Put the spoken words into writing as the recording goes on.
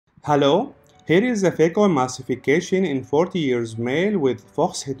Hello, here is the phacoemulsification in 40 years male with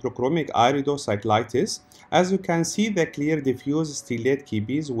Fuchs heterochromic iridocyclitis. As you can see the clear diffuse stellate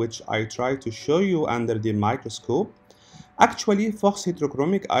kibes which I try to show you under the microscope. Actually, Fuchs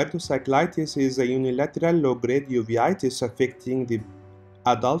heterochromic iridocyclitis is a unilateral low-grade uveitis affecting the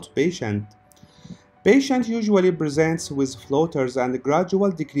adult patient. Patient usually presents with floaters and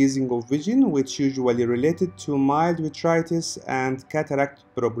gradual decreasing of vision, which usually related to mild vitritis and cataract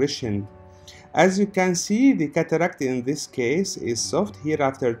progression. As you can see, the cataract in this case is soft here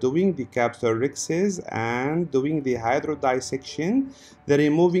after doing the capsulorhexis and doing the hydrodissection. The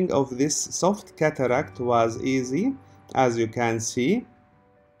removing of this soft cataract was easy, as you can see.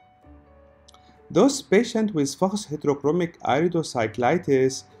 Those patients with Fuchs heterochromic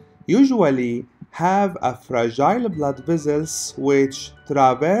iridocyclitis usually have a fragile blood vessels which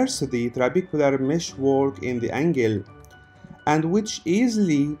traverse the trabecular meshwork in the angle and which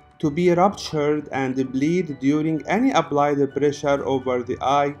easily to be ruptured and bleed during any applied pressure over the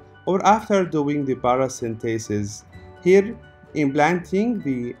eye or after doing the paracentesis. Here, implanting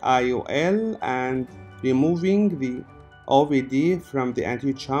the IOL and removing the OVD from the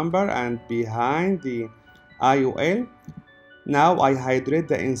antechamber and behind the IOL. Now I hydrate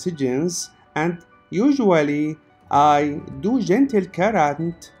the incisions and usually I do gentle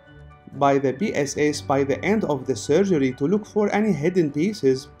current by the BSS by the end of the surgery to look for any hidden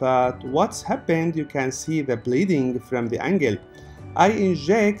pieces, but what's happened, you can see the bleeding from the angle. I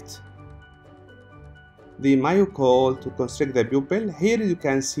inject the myocol to constrict the pupil. Here you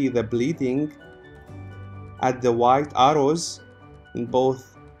can see the bleeding at the white arrows in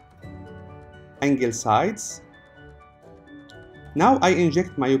both angle sides. Now I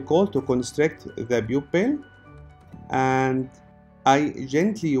inject myocol to constrict the pupil and I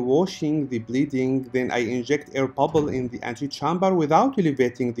gently washing the bleeding, then I inject air bubble in the antechamber without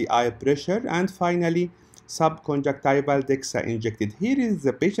elevating the eye pressure, and finally subconjunctival DEXA injected. Here is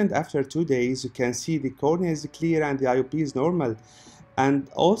the patient after 2 days. You can see the cornea is clear and the IOP is normal. And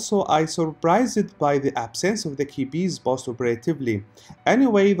also I surprised by the absence of the kibes post-operatively.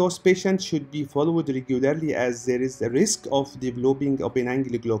 Anyway, those patients should be followed regularly as there is a risk of developing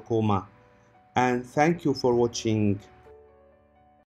open-angle glaucoma. And thank you for watching.